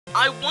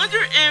I wonder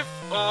if,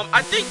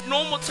 I think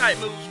normal type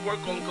moves work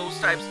on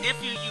ghost types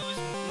if you use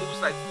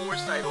moves like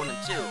Foresight on them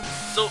too.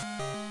 So,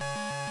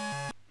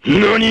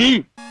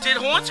 NANI?! did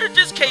Haunter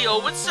just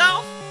KO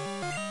itself?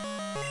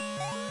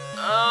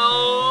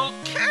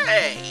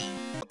 Okay.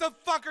 What the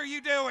fuck are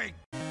you doing?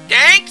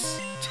 Thanks?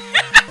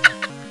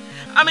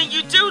 I mean,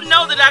 you do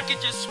know that I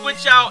could just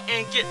switch out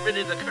and get rid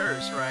of the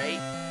curse, right?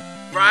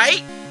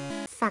 Right?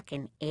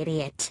 Fucking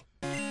idiot.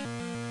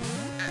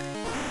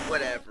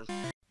 Whatever.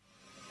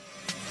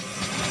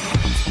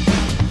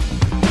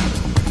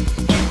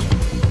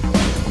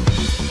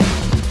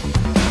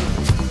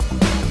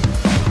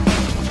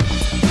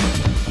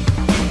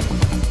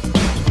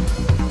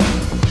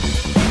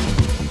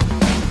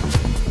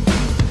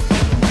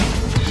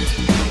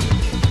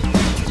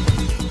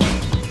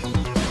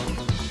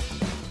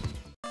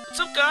 What's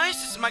up, guys?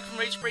 This is Mike from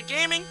Ragebreak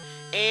Gaming,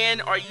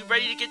 and are you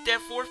ready to get that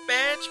 4th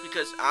badge?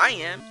 Because I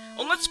am.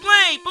 On Let's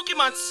Play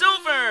Pokémon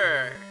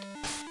Silver!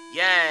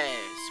 Yes,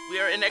 we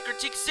are in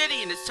Ecruteak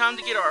City, and it's time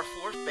to get our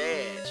 4th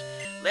badge.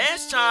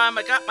 Last time,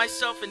 I got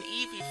myself an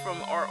Eevee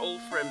from our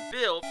old friend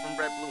Bill from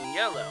Red, Blue, and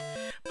Yellow.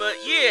 But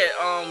yeah,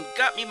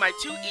 got me my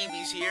 2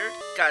 Eevees here.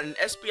 Got an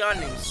Espeon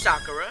named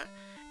Sakura,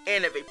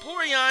 and a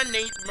Vaporeon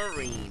named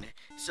Marine.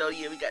 So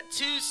yeah, we got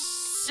 2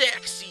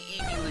 sexy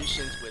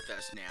Eeveelutions with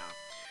us now.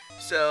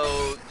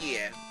 So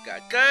yeah,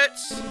 got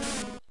Guts,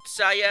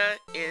 Saya,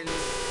 and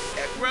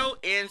Ecro,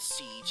 and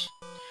Siege.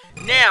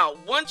 Now,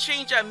 one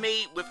change I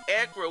made with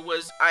Ecro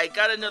was I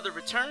got another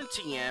return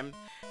TM,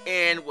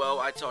 and well,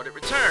 I taught it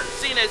return.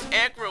 Seeing as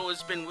Ecro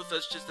has been with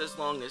us just as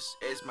long as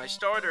my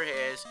starter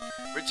has,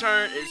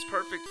 return is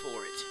perfect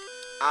for it.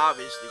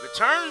 Obviously,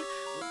 return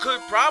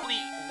could probably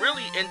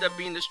really end up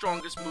being the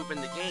strongest move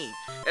in the game.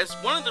 That's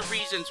one of the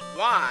reasons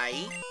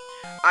why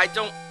I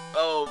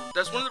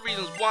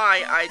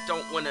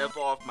don't want to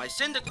evolve my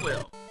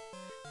Cyndaquil.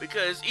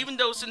 Because even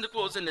though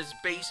Cyndaquil's in his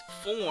base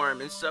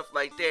form and stuff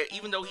like that,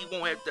 even though he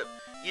won't have the,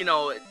 you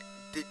know,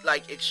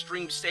 like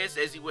extreme stats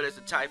as he would as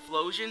a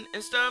Typhlosion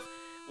and stuff,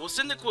 well,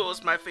 Cyndaquil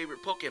is my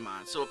favorite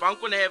Pokemon. So if I'm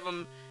going to have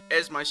him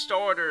as my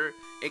starter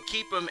and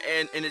keep him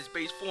in his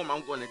base form,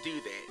 I'm going to do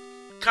that.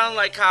 Kind of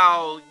like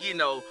how, you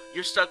know,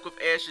 you're stuck with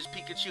Ash's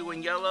Pikachu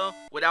in Yellow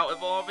without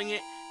evolving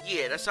it.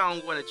 Yeah, that's how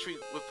I'm going to treat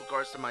with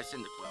regards to my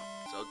Cyndaquil.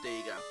 So there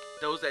you go.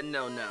 Those that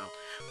know.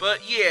 But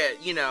yeah,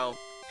 you know,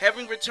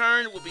 having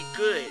return will be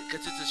good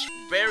because it's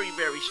a very,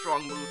 very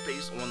strong move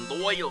based on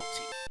loyalty.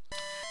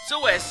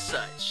 So as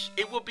such,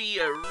 it will be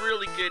a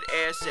really good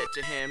asset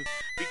to him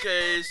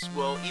because,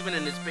 well, even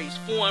in his base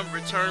form,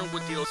 return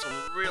would deal some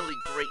really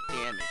great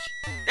damage.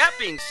 That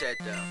being said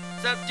though,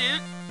 what's up,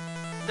 dude?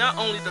 Not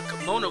only the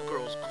Kimono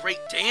Girls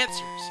great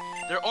dancers,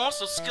 they're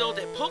also skilled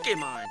at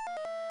Pokemon.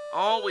 I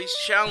always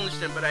challenge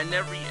them, but I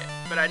never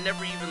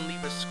even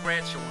leave a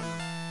scratch on them.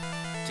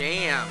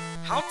 Damn,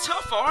 how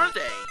tough are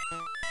they?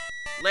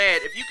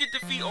 Lad, if you could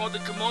defeat all the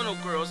Kimono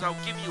Girls, I'll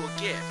give you a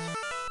gift.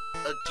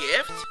 A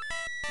gift?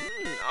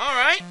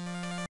 Alright.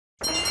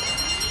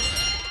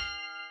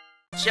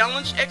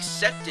 Challenge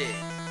accepted.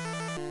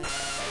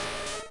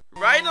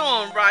 Right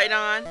on, right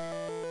on.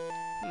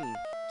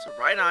 So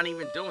right on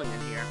even doing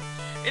in here.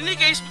 In any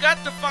case, we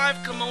got the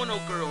 5 Kimono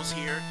Girls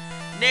here.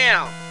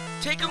 Now,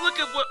 take a look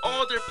at what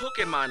all their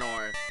Pokemon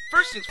are.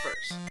 First things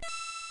first.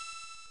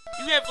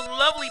 You have a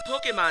lovely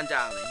Pokemon,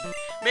 darling.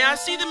 May I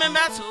see them in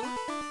battle?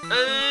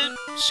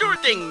 Sure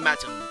thing,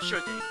 madam. Sure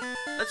thing.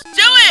 Let's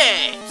do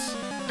it!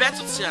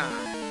 Battle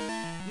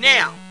time.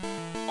 Now,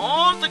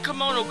 all the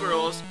Kimono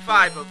Girls,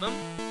 5 of them,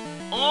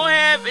 all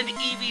have an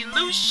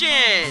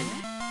Eeveelution.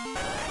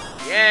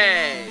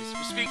 Yes.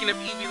 Speaking of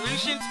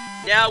Eeveelutions,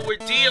 now we're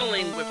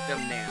dealing with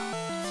them now.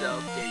 So,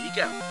 there you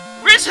go.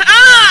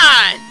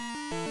 Return!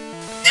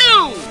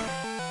 Boom!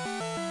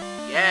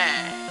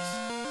 Yes.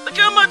 Look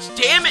how much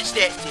damage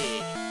that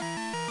did.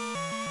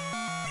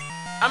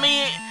 I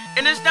mean,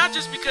 and it's not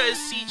just because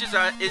Siege is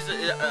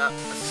a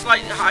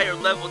slightly higher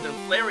level than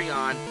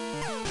Flareon.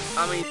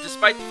 I mean,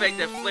 despite the fact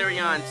that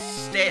Flareon's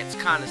stats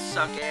kind of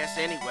suck ass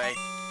anyway.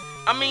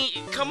 I mean,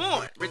 come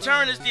on.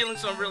 Return is dealing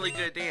some really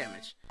good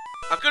damage.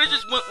 I could have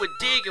just went with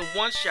Dig and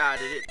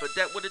one-shotted it, but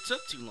that would have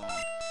took too long.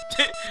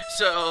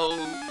 So,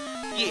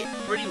 yeah,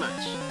 pretty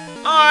much.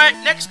 Alright,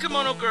 next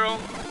Kimono Girl.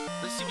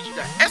 Let's see what you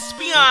got.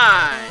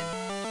 Espeon!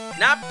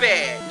 Not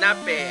bad, not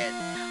bad.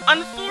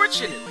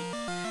 Unfortunately.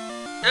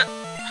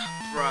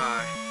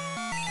 Bruh.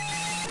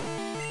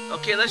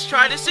 Okay, let's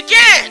try this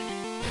again!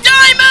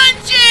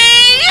 Diamond G!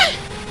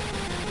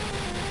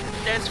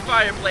 That's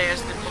Fire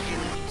Blast and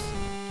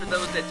Pokémon. For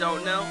those that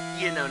don't know,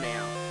 you know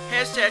now.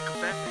 Hashtag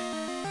Kafefe.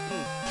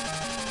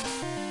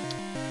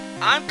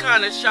 I'm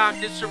kind of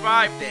shocked it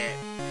survived that.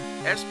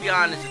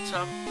 Espeon is a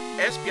tough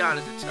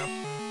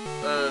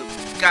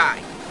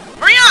guy.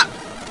 Hurry up!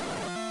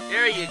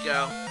 There you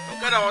go.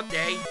 Don't got all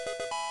day.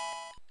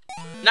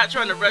 Not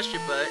trying to rush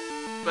your butt,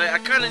 but I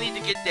kind of need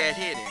to get that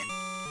hit in.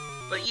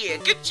 But yeah,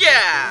 good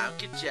job,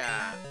 good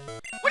job.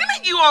 What do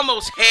you mean you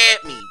almost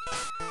had me?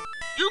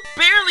 You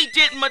barely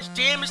did much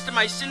damage to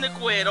my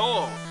Cyndaquil at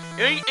all,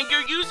 and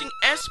you're using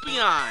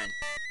Espeon.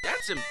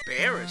 That's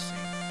embarrassing.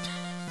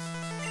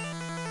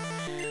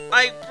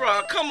 Like,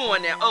 bro, come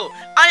on now. Oh,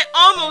 I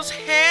almost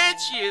had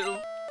you.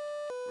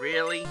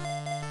 Really?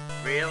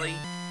 Really?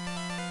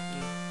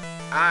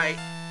 Alright.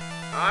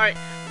 Alright.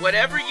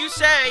 Whatever you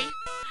say.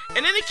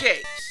 In any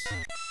case.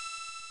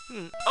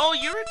 Oh,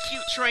 you're a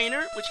cute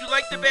trainer. Would you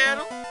like to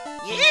battle?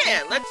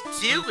 Yeah, let's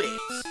do it.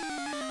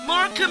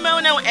 More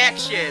kimono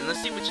action.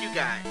 Let's see what you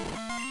got.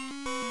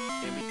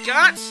 And we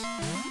got...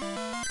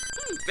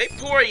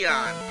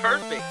 Vaporeon.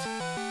 Perfect.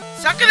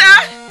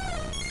 Sakura!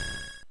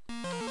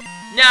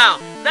 Now,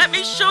 let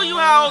me show you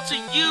how to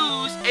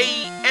use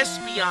a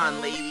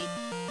Espeon, lady.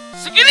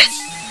 Sakura!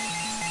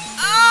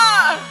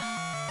 Ah!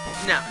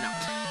 No.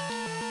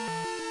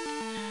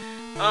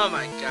 Oh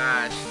my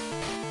gosh.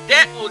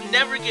 That will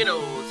never get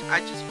old. I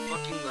just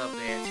fucking love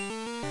that.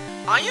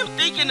 I am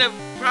thinking of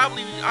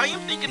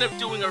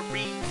doing a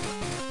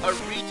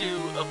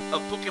redo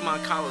of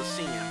Pokemon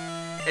Coliseum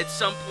at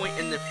some point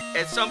in the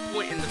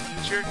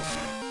future.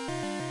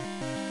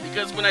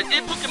 Because when I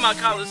did Pokemon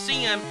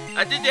Coliseum,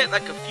 I did that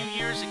like a few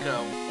years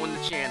ago on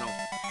the channel.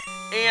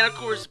 And of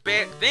course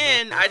back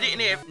then I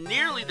didn't have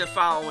nearly the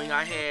following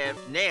I have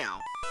now.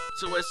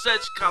 So as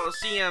such,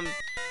 Coliseum,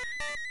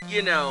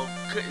 you know,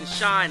 couldn't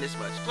shine as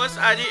much. Plus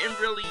I didn't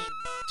really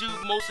do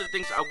most of the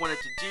things I wanted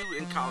to do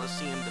in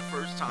Coliseum the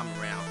first time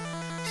around.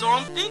 So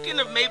I'm thinking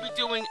of maybe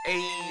doing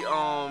a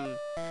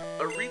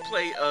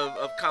replay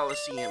of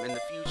Coliseum in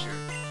the future.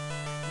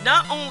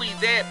 Not only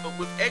that, but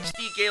with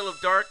XD Gale of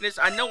Darkness,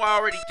 I know I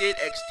already did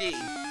XD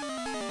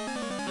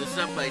and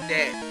stuff like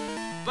that,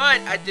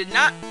 but I did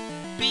not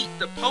beat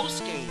the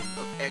post game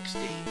of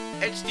XD.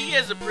 XD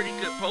has a pretty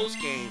good post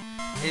game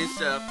and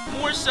stuff.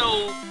 More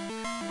so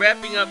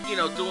wrapping up, you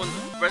know, doing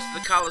the rest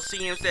of the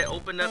Coliseums that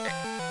open up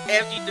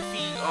after you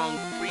defeat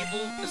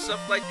Greevil and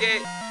stuff like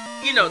that.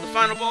 You know, the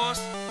final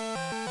boss.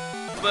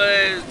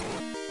 But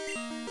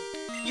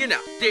you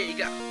know, there you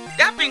go.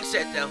 That being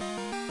said, though,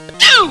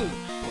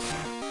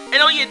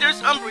 and oh yeah,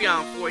 there's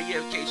Umbreon for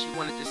you in case you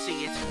wanted to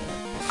see it.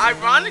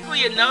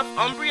 Ironically enough,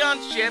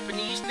 Umbreon's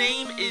Japanese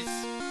name is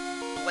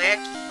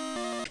Blackie.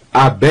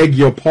 I beg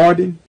your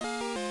pardon?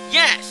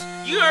 Yes,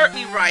 you heard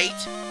me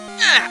right.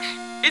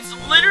 It's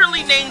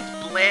literally named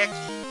Blackie.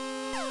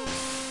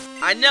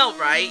 I know,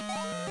 right?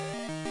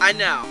 I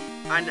know.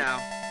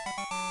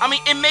 I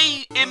mean,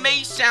 it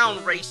may sound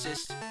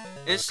racist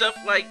and stuff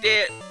like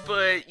that,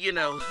 but you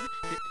know,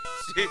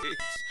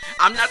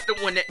 I'm not the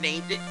one that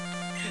named it.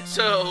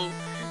 So,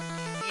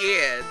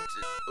 yeah.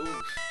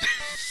 Oof.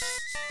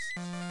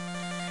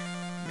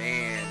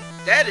 Man,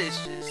 that is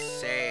just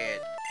sad.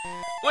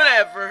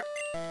 Whatever.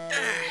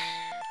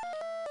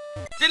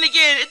 Then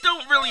again, it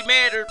don't really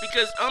matter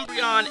because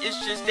Umbreon is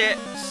just that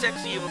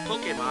sexy of a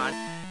Pokemon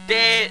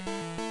that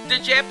the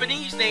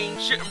Japanese name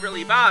shouldn't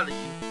really bother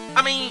you.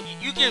 I mean,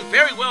 you can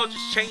very well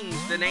just change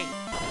the name.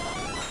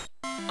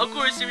 Of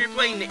course, if you're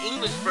playing the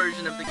English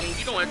version of the game,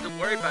 you don't have to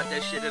worry about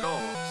that shit at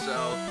all.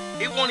 So,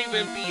 it won't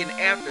even be an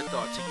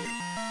afterthought to you.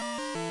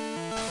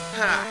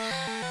 Now,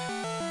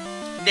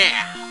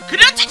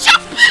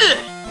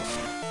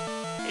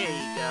 there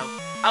you go.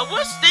 I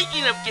was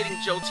thinking of getting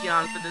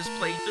Jolteon for this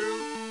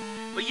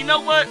playthrough, but you know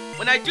what?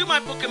 When I do my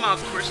Pokemon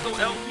Crystal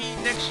LP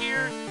next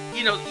year,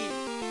 you know,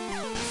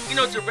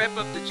 to wrap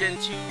up the Gen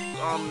 2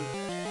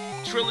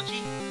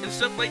 trilogy and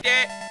stuff like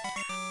that,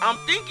 I'm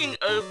thinking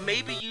of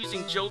maybe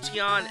using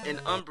Jolteon and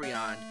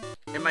Umbreon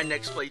in my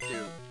next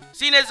playthrough.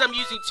 Seeing as I'm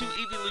using 2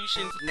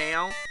 Eeveelutions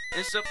now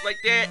and stuff like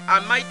that,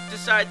 I might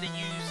decide to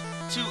use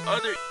 2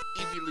 other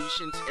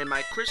Eeveelutions in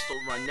my Crystal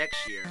run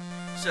next year.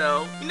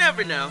 So, you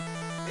never know.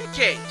 In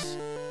case.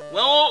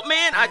 Well, old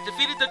man, I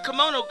defeated the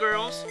Kimono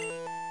Girls.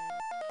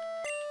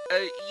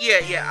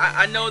 Yeah,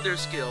 I know their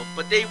skill,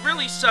 but they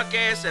really suck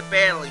ass at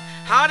battling.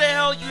 How the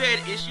hell you had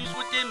issues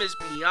with them is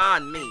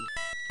beyond me.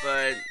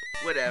 But,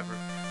 whatever.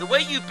 The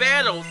way you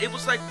battled, it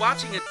was like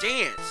watching a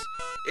dance.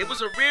 It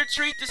was a rare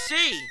treat to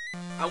see.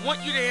 I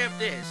want you to have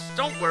this.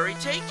 Don't worry,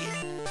 take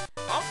it.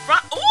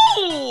 Alright.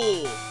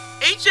 Ooh!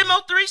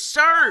 HM03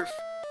 Surf!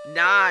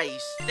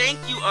 Nice. Thank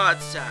you,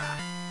 Oddside.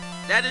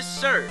 That is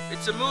Surf.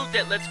 It's a move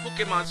that lets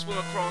Pokemon swim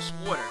across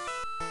water.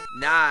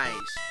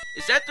 Nice.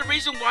 Is that the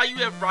reason why you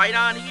have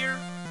Rhydon here?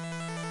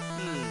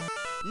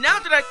 Now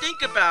that I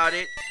think about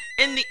it,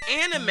 in the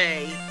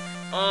anime,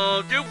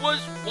 there was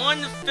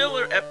one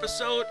filler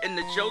episode in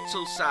the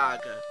Johto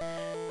Saga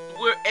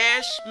where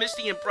Ash,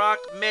 Misty, and Brock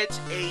met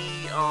a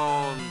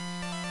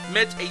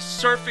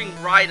surfing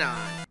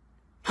Rhydon.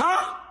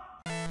 Huh?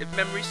 If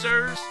memory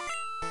serves.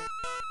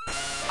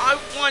 I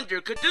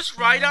wonder, could this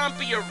Rhydon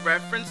be a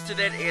reference to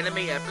that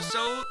anime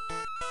episode?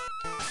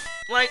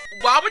 Like,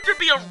 why would there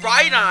be a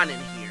Rhydon in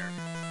here?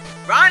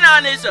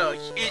 Rhydon is a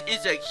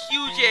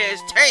huge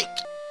ass tank,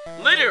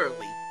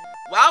 literally.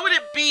 Why would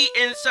it be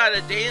inside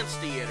a dance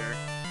theater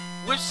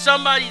with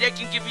somebody that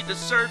can give you the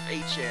Surf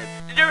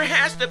HM? There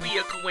has to be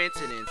a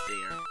coincidence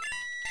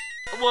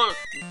there. Well,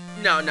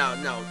 no.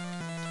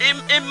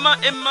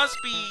 It must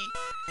be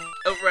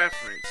a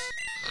reference.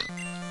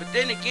 But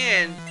then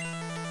again,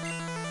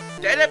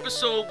 that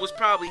episode was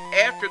probably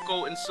after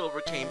Gold and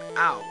Silver came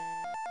out.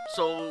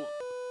 So,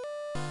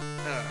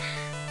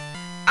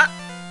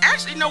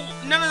 actually, no.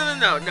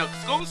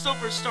 Because Golden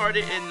Silver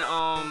started in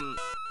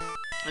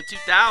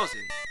 2000.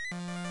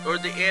 Or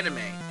the anime.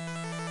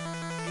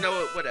 You know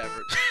what?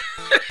 Whatever.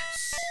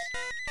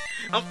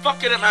 I'm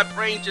fucking up my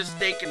brain just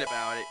thinking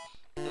about it.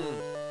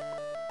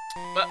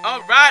 But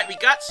alright, we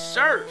got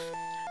Surf.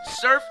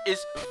 Surf is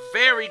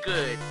very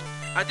good.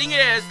 I think it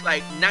has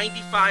like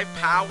 95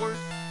 power.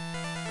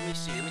 Let me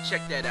see. Let me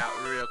check that out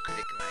real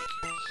quick.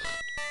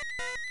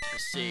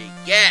 Let's see.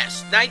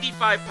 Yes,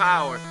 95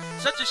 power.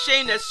 Such a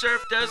shame that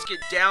Surf does get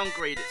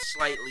downgraded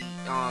slightly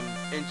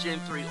in Gen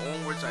 3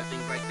 onwards. I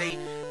think like they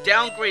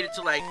downgraded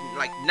to like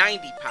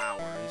 90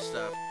 power and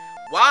stuff.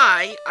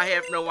 Why? I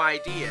have no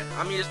idea.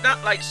 I mean, it's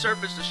not like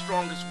Surf is the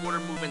strongest water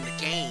move in the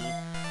game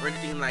or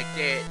anything like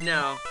that.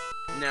 No.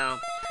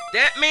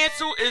 That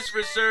mantle is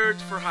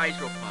reserved for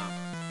Hydro Pump.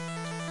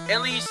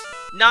 At least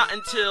not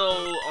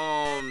until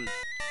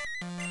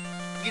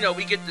you know,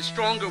 we get the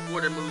stronger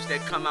water moves that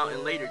come out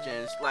in later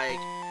gens. Like,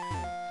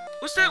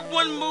 what's that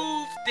one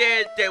move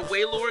that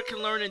Wailord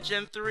can learn in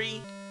Gen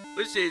 3?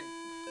 What's it?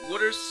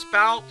 Water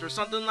Spout or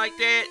something like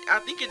that? I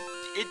think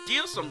it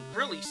deals some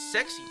really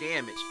sexy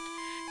damage.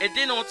 And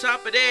then on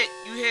top of that,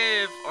 you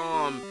have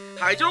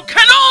Hydro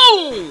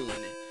Cannon!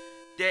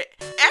 That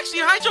actually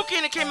Hydro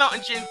Cannon came out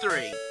in Gen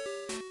 3.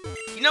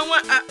 You know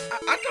what?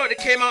 I thought it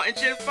came out in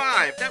Gen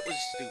 5. That was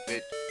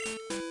stupid.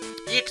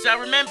 Yeah, because I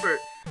remember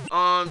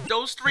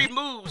those three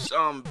moves,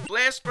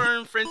 Blast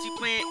Burn, Frenzy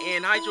Plant,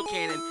 and Hydro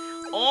Cannon,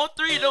 all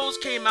three of those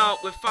came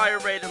out with Fire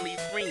Red and Leaf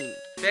Green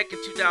back in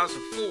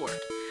 2004.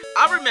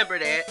 I remember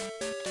that.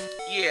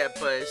 Yeah,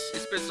 but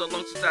it's been so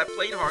long since I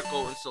played Heart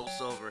Gold and Soul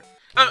Silver.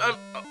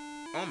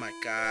 Oh my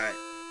god.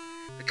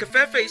 The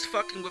Covfefe's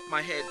fucking with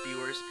my head,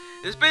 viewers.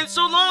 It's been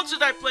so long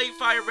since I played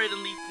Fire Red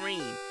and Leaf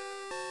Green.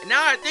 And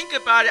now I think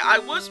about it, I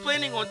was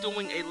planning on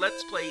doing a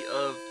Let's Play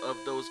of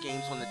those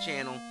games on the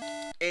channel.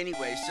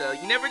 Anyway, so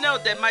you never know,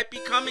 that might be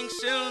coming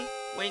soon.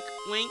 Wink,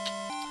 wink.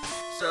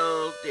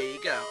 So, there you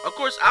go. Of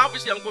course,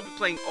 obviously, I'm going to be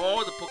playing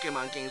all the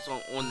Pokemon games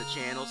on the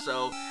channel.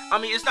 So, I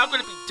mean, it's not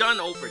going to be done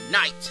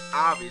overnight,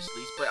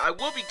 obviously. But I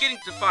will be getting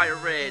to Fire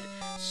Red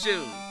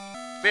soon.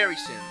 Very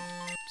soon.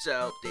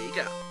 So, there you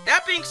go.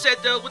 That being said,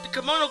 though, with the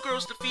Kimono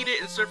Girls defeated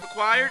and Surf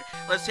acquired,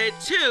 let's head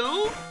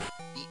to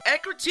the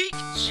Ecruteak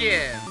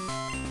Gym.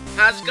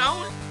 How's it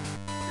going?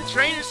 The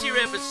trainers here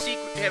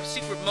have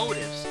secret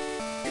motives.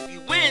 If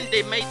you win,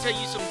 they may tell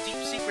you some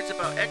deep secrets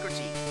about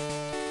Ecruteak.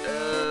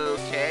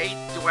 Okay,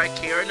 do I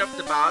care enough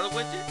to bother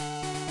with it?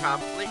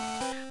 Probably.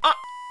 Oh,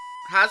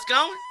 how's it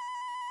going?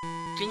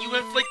 Can you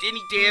inflict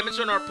any damage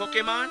on our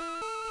Pokemon?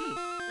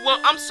 Well,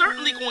 I'm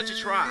certainly going to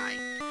try.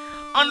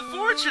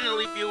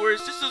 Unfortunately, viewers,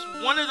 this is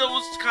one of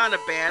those kind of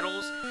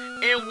battles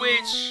in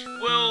which,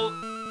 well,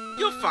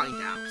 you'll find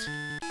out.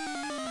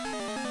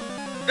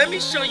 Let me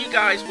show you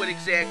guys what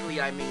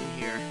exactly I mean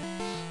here.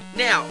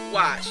 Now,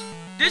 watch.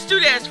 This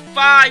dude has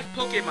 5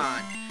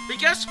 Pokemon, but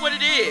guess what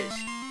it is?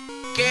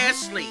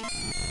 Ghastly.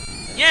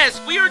 Yes,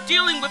 we are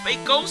dealing with a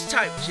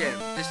Ghost-type gym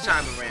this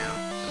time around.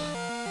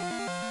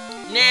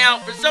 Now,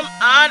 for some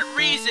odd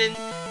reason,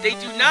 they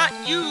do not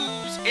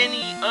use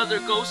any other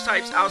Ghost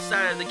types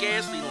outside of the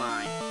Ghastly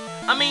line.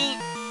 I mean,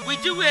 we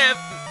do have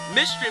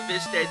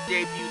Mischievous that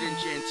debuted in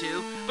Gen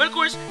 2, but of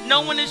course,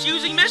 no one is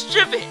using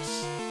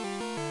Mischievous.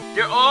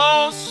 They're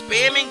all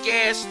spamming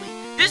Ghastly.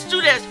 This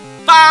dude has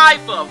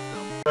 5 of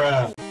them.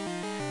 Bruh.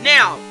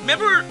 Now,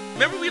 remember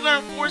we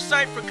learned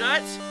Foresight for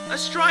Guts?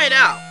 Let's try it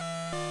out.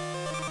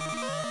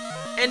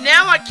 And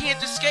now I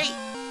can't escape.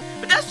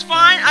 But that's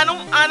fine, I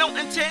don't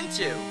intend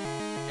to.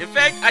 In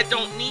fact, I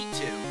don't need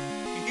to.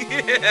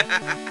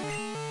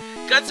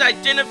 Guts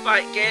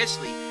identified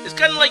Ghastly. It's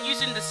kind of like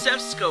using the Ceph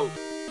Scope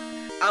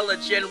a la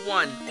Gen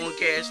 1 on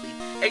Ghastly.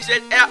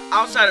 Except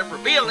outside of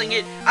revealing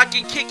it, I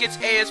can kick its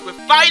ass with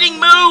fighting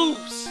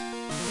moves!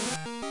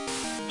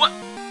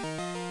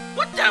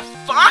 What the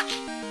fuck?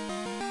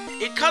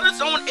 It cut its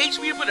own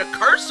HP and put a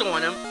curse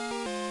on him?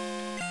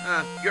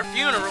 Your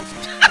funeral.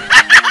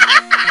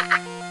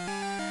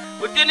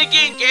 But then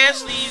again,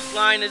 Ghastly's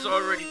line is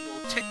already,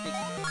 well, technically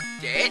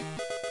dead.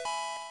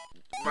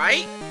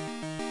 Right?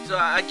 So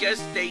I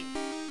guess they,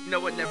 you know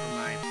what, never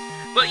mind.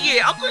 But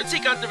yeah, I'm going to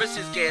take out the rest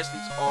of his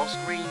Ghastlies off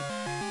screen.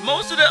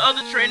 Most of the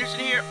other trainers in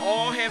here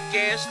all have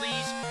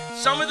Ghastlies.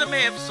 Some of them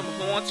have some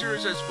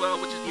Haunters as well,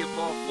 which is the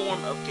evolved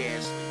form of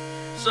Ghastly.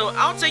 So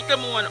I'll take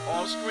them on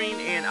off screen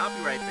and I'll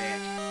be right back.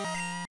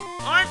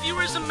 Alright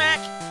viewers, I'm back.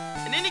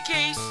 In any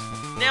case,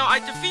 now I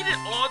defeated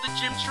all the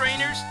gym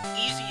trainers.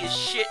 Easy as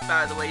shit,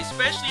 by the way,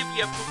 especially if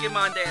you have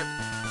Pokemon that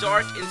have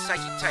Dark and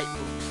Psychic type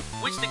moves,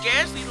 which the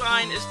Ghastly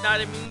line is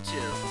not immune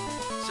to.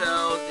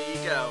 So, there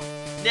you go.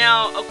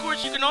 Now, of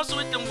course, you can also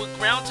hit them with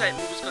ground type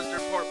moves because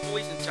they're part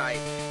poison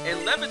type.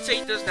 And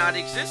Levitate does not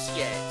exist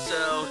yet,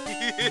 so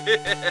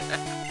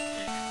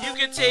you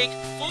can take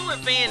full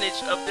advantage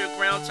of their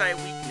ground type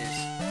weakness.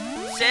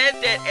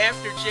 Sad that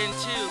after Gen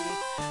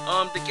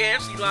 2, the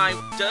Ghastly line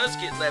does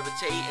get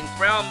Levitate and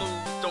ground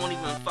moves don't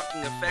even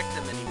fucking affect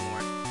them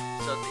anymore.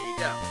 So there you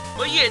go.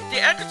 But yeah, the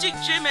Ecruteak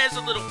Gym has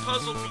a little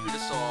puzzle for you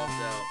to solve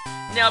though.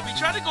 Now, if you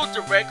try to go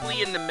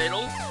directly in the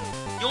middle,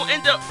 you'll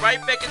end up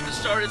right back at the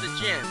start of the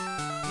gym.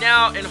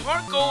 Now, in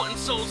Heart Gold and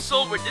Soul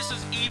Silver, this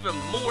is even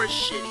more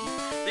shitty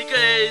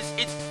because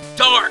it's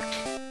dark.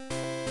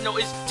 No,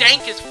 it's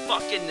dank as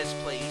fuck in this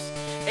place,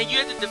 and you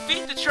have to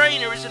defeat the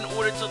trainers in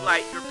order to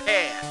light your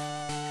path.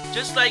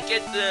 Just like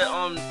at the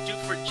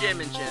Duford Gym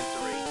in Gen 3.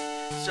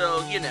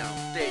 So, you know,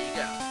 there you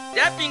go.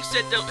 That being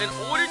said though, in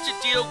order to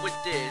deal with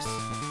this,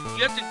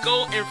 you have to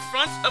go in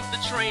front of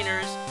the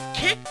trainers,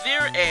 kick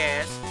their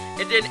ass,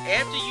 and then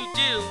after you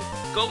do,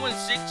 go in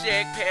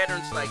zigzag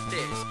patterns like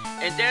this.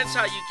 And that's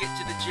how you get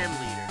to the gym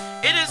leader.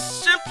 It is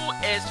simple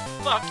as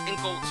fuck in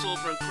Gold,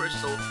 Silver, and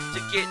Crystal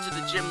to get to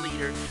the gym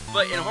leader.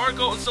 But in Heart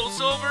Gold and Soul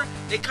Silver,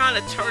 they kind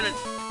of turn it,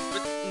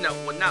 no,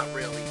 well not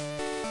really.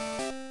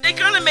 They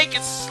kind of make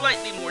it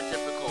slightly more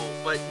difficult,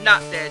 but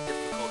not that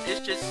difficult. It's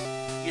just,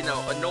 you know,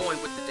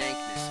 annoying with the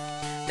dankness.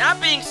 That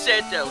being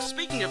said though,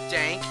 speaking of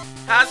dank,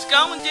 how's it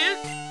going, dude?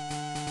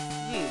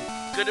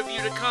 Good of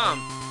you to come.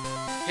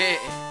 Hey,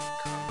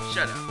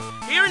 shut up.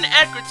 Here in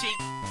Ecruteak,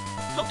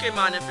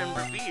 Pokemon have been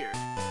revered.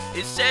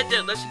 It's said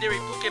that legendary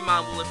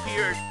Pokemon will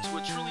appear to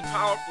a truly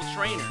powerful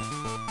trainer.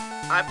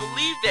 I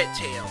believe that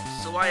tale,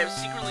 so I have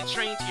secretly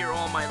trained here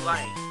all my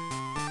life.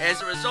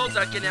 As a result,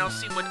 I can now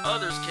see what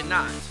others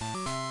cannot.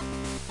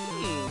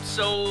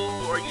 So,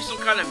 are you some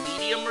kind of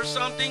medium or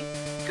something?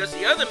 Because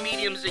the other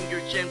mediums in your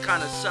gym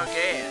kind of suck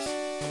ass.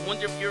 I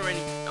wonder if you're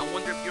any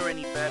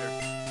better.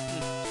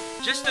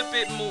 Just a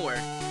bit more.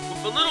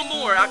 With a little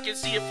more, I can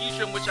see a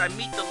future in which I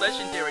meet the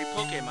legendary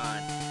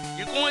Pokemon.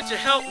 You're going to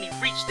help me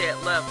reach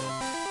that level.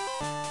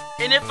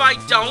 And if I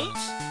don't,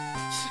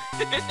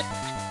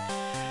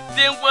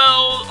 then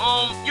well,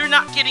 you're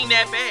not getting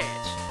that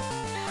badge.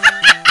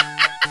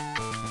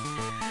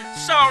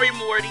 Sorry,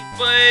 Morty,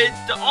 but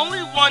the only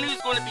one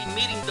who's going to be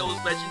meeting those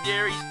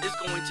legendaries is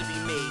going to be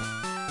me.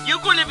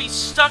 You're going to be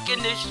stuck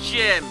in this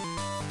gym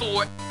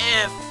forever.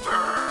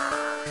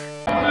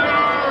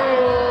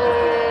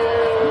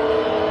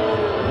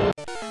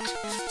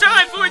 It's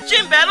time for a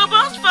gym battle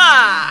boss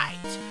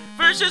fight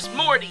versus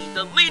Morty,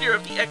 the leader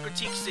of the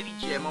Ecruteak City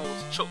Gym. I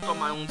almost choked on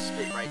my own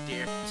spit right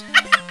there.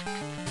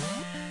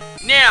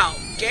 Now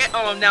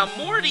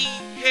Morty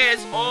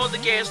has all the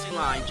ghastly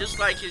line, just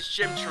like his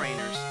gym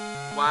trainers.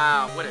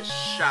 Wow, what a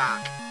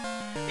shock.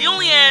 He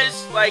only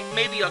has, like,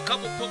 maybe a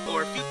couple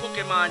or a few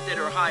Pokemon that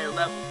are higher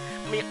level.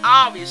 I mean,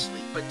 obviously,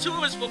 but two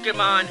of his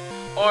Pokemon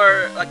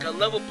are, like, a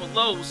level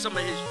below some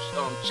of his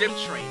gym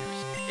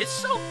trainers. It's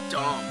so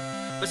dumb.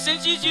 But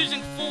since he's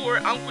using 4,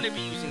 I'm going to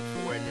be using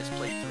 4 in this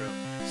playthrough.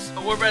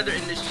 Or rather,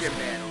 in this gym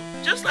battle.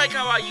 Just like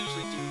how I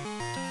usually do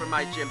for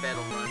my gym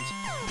battle runs.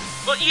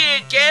 But yeah,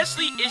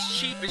 Ghastly is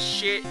cheap as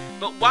shit,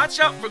 but watch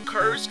out for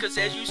Curse, because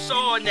as you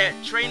saw in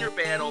that trainer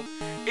battle,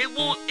 it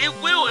will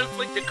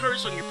inflict a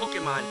curse on your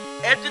Pokemon.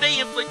 After they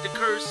inflict the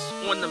curse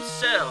on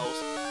themselves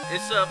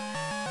and stuff,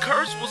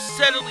 Curse will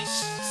steadily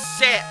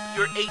sap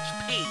your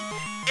HP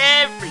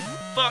every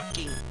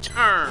fucking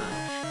turn,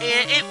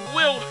 and it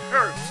will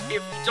hurt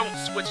if you don't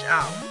switch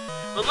out.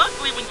 But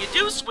luckily when you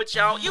do switch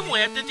out, you won't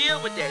have to deal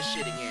with that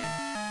shit again.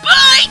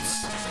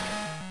 Bites!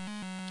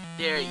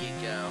 There you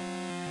go.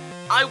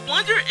 I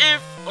wonder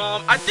if,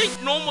 I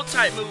think normal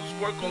type moves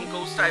work on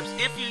ghost types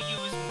if you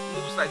use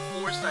moves like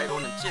Force Sight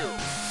on them too.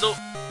 So,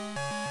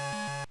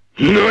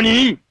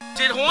 NANI?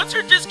 did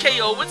Haunter just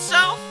KO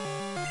itself?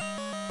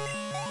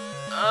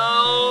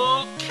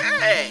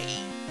 Okay.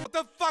 What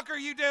the fuck are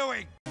you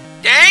doing?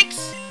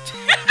 Thanks?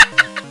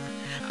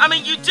 I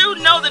mean, you do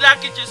know that I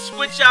could just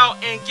switch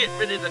out and get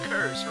rid of the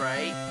curse,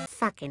 right?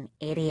 Fucking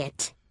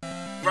idiot.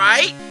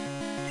 Right?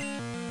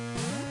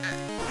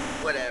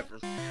 Whatever.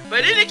 But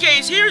in any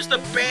case, here's the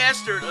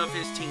bastard of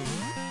his team,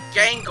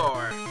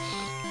 Gengar.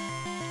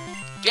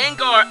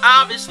 Gengar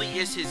obviously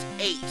is his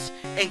ace,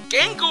 and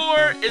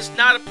Gengar is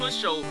not a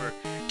pushover.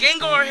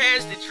 Gengar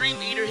has the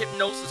Dream Eater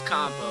Hypnosis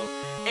combo,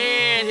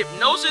 and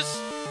Hypnosis,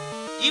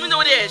 even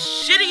though it has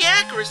shitty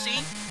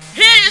accuracy,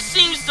 his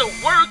seems to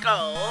work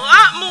a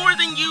lot more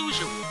than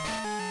usual.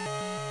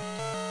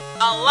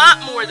 A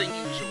lot more than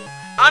usual.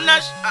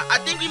 I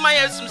think we might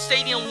have some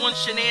Stadium 1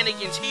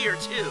 shenanigans here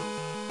too.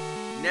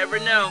 Never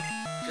know.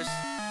 Because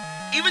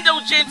even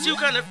though Gen 2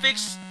 kind of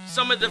fixed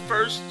some of the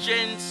first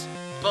gen's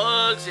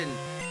bugs and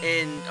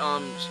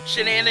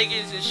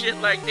shenanigans and shit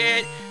like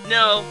that,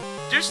 no,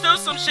 there's still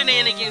some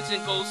shenanigans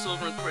in Gold,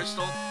 Silver, and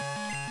Crystal.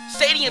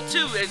 Stadium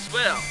 2 as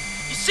well.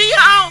 You see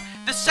how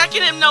the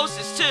second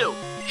Hypnosis too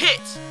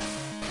hits?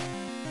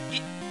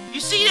 You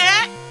see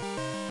that?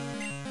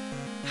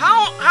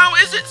 How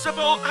is it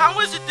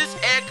this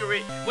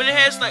accurate when it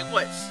has like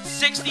what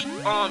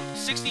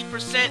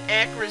 60%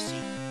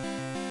 accuracy?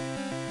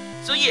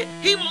 So yeah,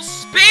 he will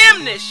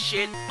spam this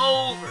shit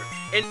over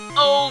and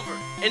over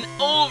and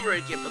over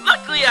again. But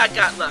luckily I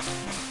got lucky.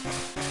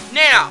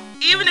 Now,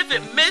 even if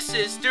it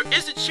misses, there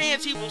is a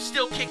chance he will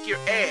still kick your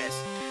ass.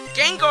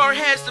 Gengar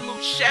has the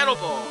move Shadow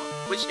Ball,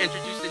 which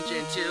introduced in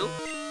Gen 2.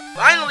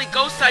 Finally,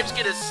 Ghost types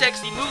get a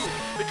sexy move,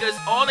 because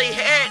all they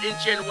had in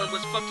Gen 1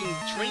 was fucking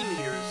Dream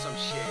Eater or some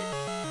shit.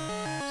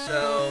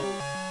 So,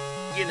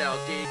 you know,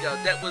 there you go.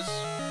 That was...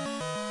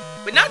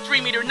 But not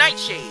Dream Eater,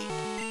 Nightshade.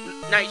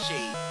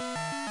 Nightshade,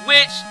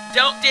 which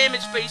dealt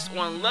damage based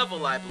on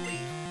level, I believe.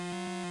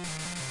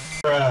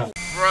 Right.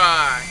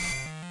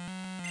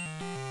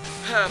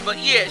 But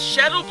yeah,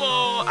 Shadow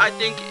Ball, I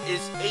think,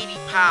 is 80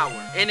 power,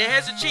 and it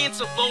has a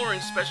chance of lowering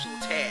special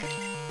attack,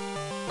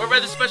 or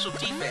rather special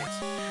defense.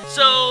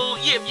 So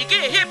yeah, if you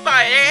get hit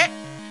by that,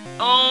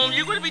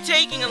 you're going to be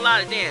taking a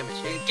lot of damage,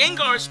 and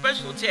Gengar's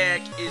special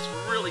attack is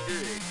really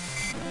good.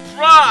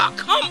 Bruh,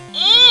 come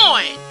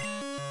on!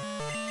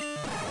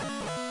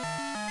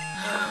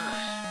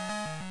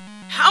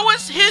 How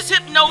is his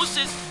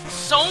hypnosis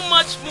so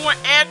much more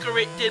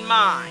accurate than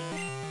mine?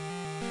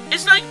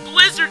 It's like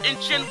Blizzard in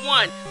Gen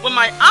 1. When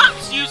my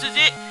Ops uses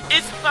it,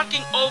 it's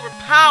fucking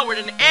overpowered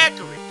and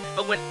accurate.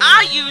 But when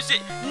I use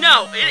it,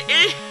 no,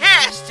 it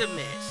has to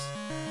miss.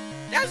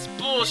 That's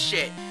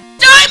bullshit.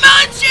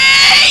 Diamond-G!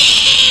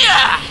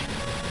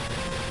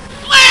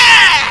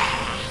 Blast!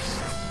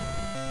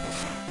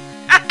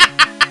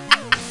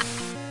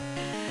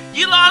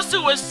 You lost to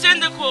a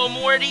Cyndaquil,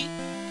 Morty.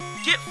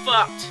 Get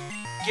fucked.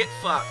 Get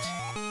fucked.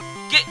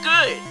 Get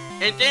good,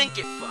 and then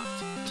get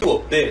fucked. You a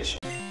bitch.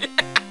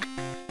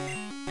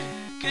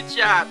 Good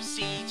job,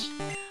 Siege.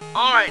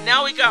 Alright,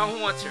 now we got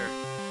Haunter.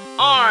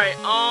 Alright,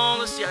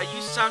 let's see. I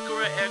use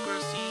Sakura,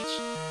 Aggro, Siege.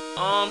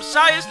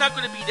 Saya's not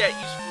going to be that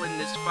useful in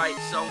this fight,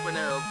 so I'm going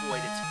to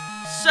avoid it.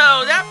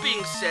 So, that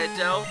being said,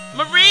 though,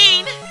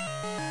 Marine!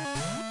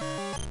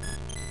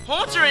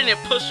 Haunter in a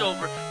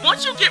pushover.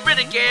 Once you get rid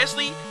of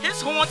Ghastly,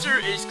 his Haunter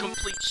is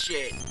complete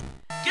shit.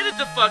 Get it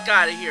the fuck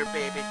out of here,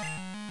 baby.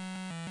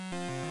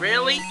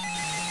 Really?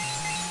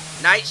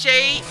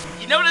 Nightshade?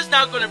 You know that's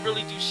not going to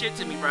really do shit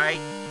to me, right?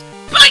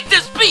 Bite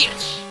this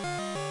bitch!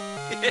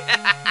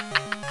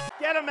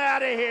 Get him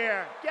out of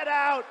here! Get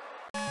out!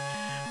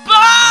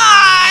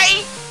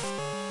 Bye!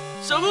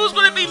 So who's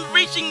gonna be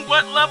reaching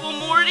what level,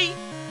 Morty?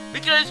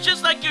 Because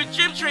just like your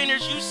gym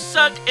trainers, you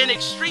suck an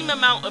extreme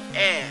amount of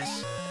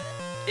ass.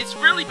 It's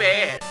really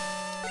bad.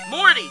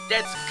 Morty,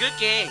 that's a good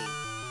game.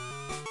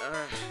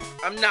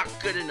 I'm not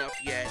good enough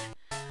yet.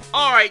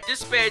 Alright,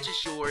 this badge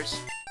is yours.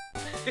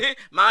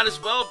 Might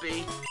as well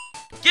be.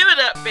 Give it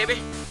up,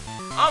 baby.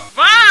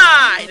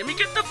 Alright, let me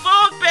get the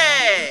Fog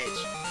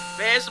Badge.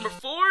 Badge number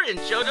 4, and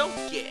Johto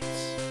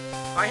gets.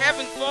 By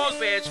having Fog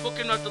Badge,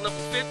 Pokemon up to level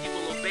 50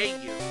 will obey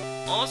you.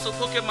 Also,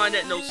 Pokemon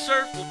that know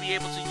Surf will be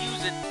able to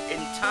use it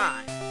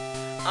anytime.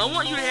 I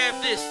want you to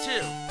have this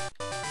too.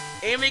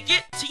 And we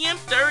get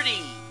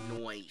TM30.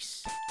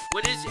 Nice.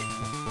 What is it?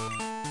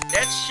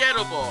 That's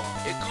Shadow Ball.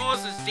 It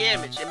causes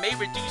damage and may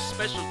reduce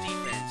special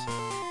defense.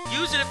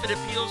 Use it if it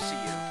appeals to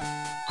you.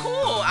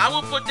 Cool, I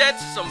will put that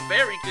to some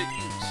very good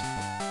use.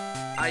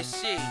 I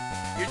see.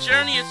 Your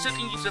journey has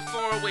taken you to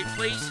faraway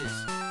places,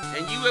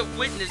 and you have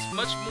witnessed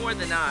much more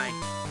than I.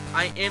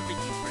 I envy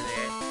you for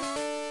that.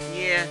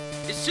 Yeah,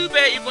 it's too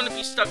bad you're going to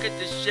be stuck at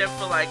this gym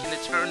for like an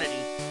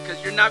eternity,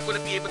 because you're not going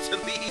to be able to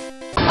leave.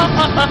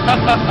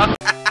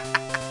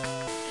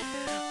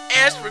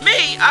 As for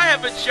me, I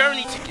have a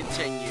journey to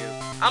continue.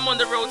 I'm on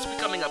the road to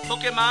becoming a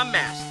Pokemon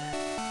Master.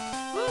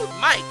 Woo,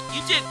 Mike,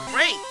 you did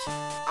great.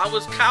 I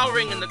was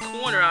cowering in the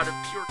corner out of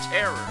pure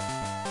terror.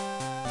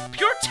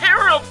 Pure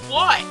terror of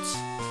what?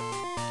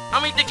 I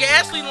mean, the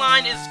Ghastly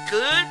line is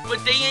good, but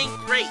they ain't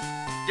great.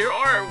 There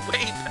are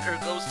way better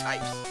ghost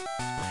types.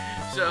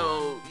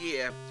 So,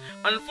 yeah.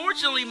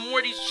 Unfortunately,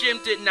 Morty's gym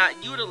did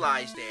not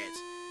utilize that.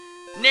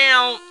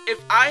 Now, if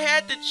I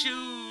had to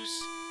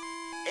choose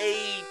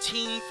a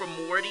team for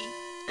Morty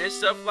and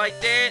stuff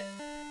like that,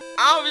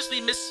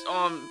 obviously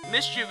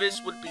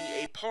Mischievous would be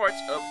a part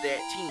of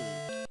that team.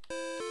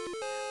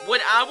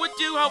 What I would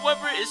do,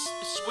 however, is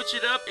switch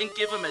it up and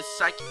give him a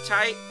Psychic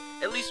type,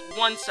 at least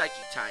one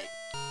Psychic type,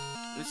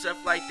 and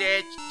stuff like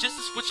that, just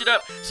to switch it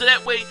up, so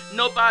that way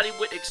nobody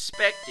would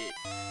expect it.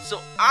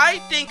 So I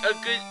think a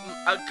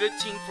good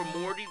team for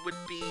Morty would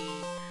be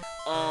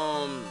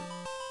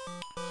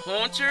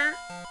Haunter,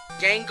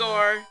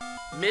 Gengar,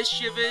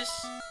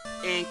 Mischievous,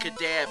 and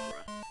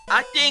Kadabra.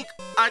 I think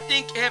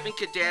having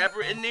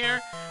Kadabra in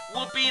there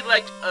will be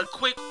like a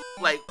quick,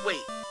 like,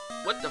 wait,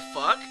 what the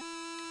fuck?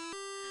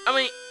 I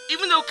mean,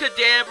 even though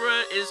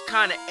Kadabra is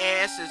kind of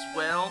ass as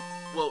well,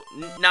 well,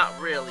 not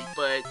really,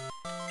 but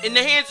in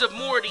the hands of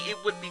Morty, it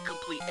would be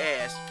complete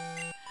ass.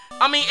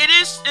 I mean, it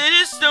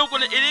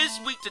is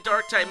weak to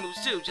dark type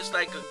moves too, just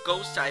like a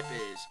ghost type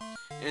is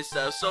and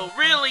stuff. So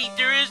really,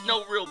 there is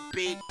no real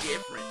big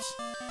difference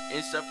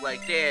and stuff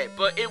like that.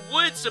 But it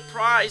would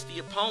surprise the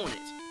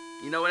opponent.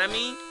 You know what I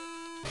mean?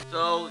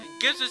 So it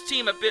gives his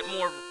team a bit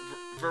more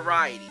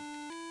variety.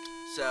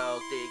 So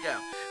there you go.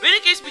 But in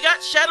any case, we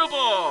got Shadow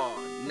Ball.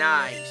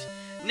 Nice.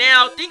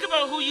 Now think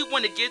about who you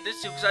want to give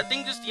this to, because I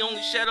think this is the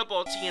only Shadow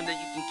Ball team that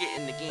you can get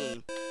in the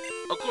game.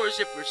 Of course,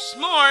 if you're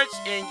smart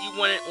and you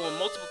want it on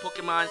multiple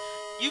Pokemon,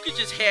 you could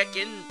just hack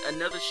in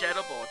another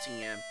Shadow Ball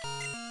TM.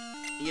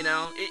 You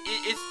know,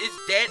 it's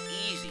that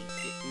easy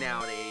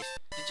nowadays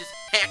to just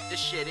hack the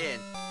shit in.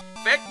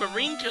 In fact,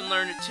 Marine can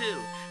learn it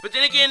too. But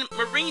then again,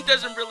 Marine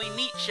doesn't really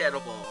need Shadow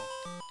Ball.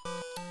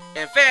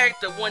 In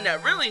fact, the one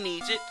that really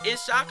needs it is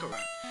Sakura.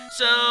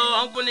 So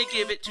I'm going to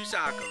give it to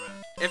Sakura.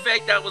 In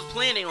fact, I was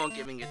planning on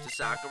giving it to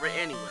Sakura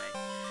anyway.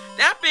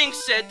 That being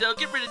said, though,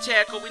 get rid of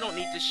Tackle. We don't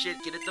need this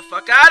shit. Get it the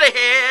fuck out of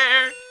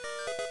here.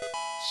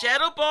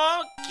 Shadow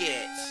Ball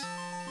gets.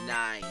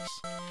 Nice.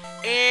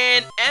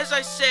 And as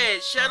I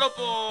said, Shadow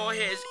Ball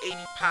has 80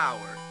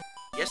 power.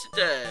 Yes, it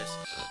does.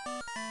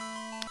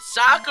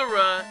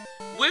 Sakura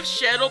with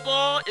Shadow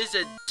Ball is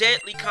a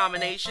deadly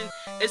combination,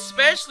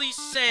 especially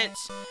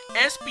since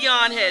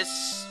Espeon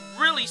has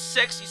really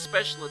sexy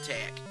special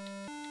attack.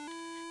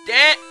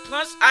 That,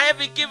 plus I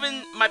haven't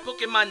given my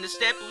Pokemon the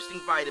stat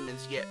boosting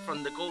vitamins yet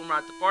from the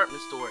Goldenrod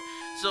department store.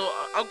 So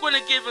I'm going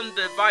to give them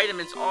the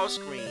vitamins off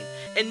screen.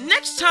 And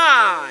next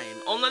time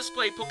on Let's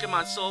Play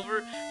Pokemon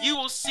Silver, you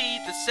will see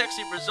the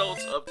sexy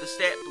results of the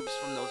stat boost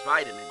from those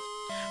vitamins.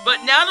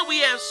 But now that we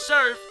have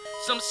Surf,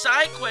 some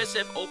side quests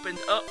have opened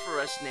up for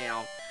us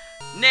now.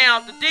 Now,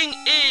 the thing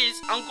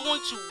is, I'm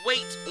going to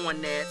wait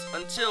on that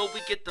until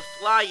we get the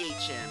Fly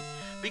HM.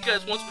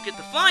 Because once we get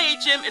the Fly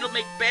HM, it'll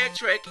make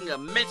backtracking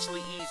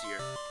immensely easier.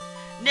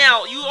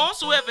 Now, you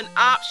also have an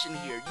option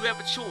here. You have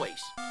a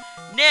choice.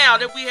 Now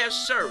that we have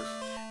Surf,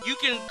 you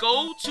can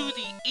go to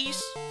the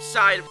east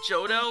side of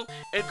Johto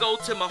and go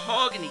to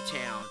Mahogany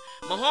Town.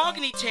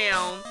 Mahogany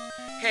Town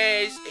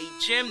has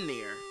a gym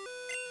there.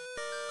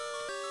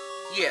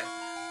 Yeah,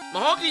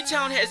 Mahogany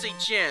Town has a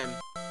gym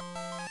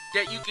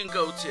that you can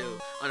go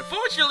to.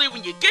 Unfortunately,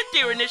 when you get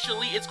there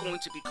initially, it's going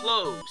to be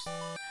closed.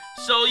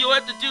 So you'll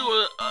have to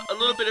do a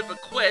little bit of a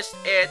quest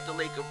at the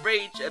Lake of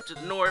Rage up to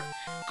the north.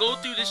 Go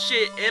through the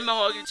shit in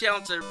Mahogany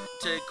Town to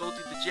go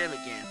through the gym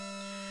again.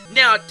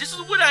 Now, this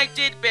is what I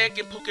did back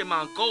in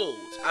Pokemon Gold.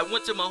 I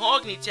went to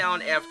Mahogany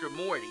Town after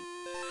Morty.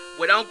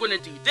 What I'm going to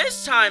do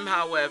this time,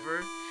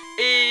 however,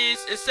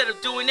 is instead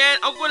of doing that,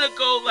 I'm going to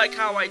go like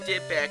how I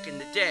did back in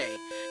the day.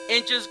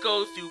 And just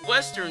go through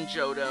Western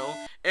Johto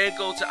and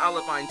go to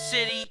Olivine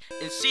City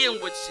and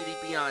Ceilwood City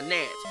beyond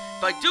that.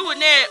 By doing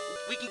that,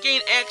 we can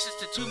gain access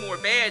to 2 more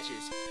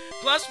badges.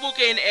 Plus, we'll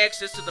gain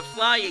access to the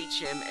Fly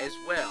HM as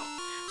well.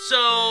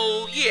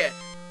 So, yeah.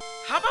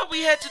 How about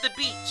we head to the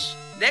beach?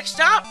 Next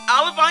stop,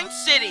 Olivine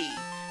City.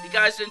 If you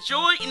guys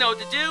enjoy, you know what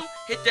to do.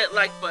 Hit that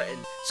like button.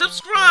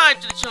 Subscribe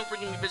to the channel for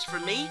getting bits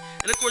from me.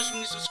 And of course, when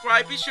you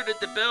subscribe, be sure to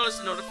hit the bell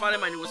to notify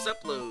of my newest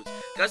uploads.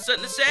 Got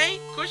something to say?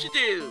 Of course you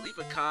do. Leave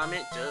a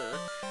comment, duh.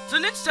 So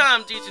next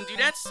time, dudes and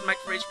dudettes, Mike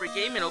for Ragebreak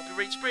Gaming. Hope your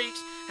rage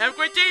breaks. Have a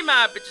great day,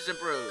 my bitches and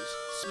bros.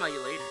 Smell you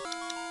later.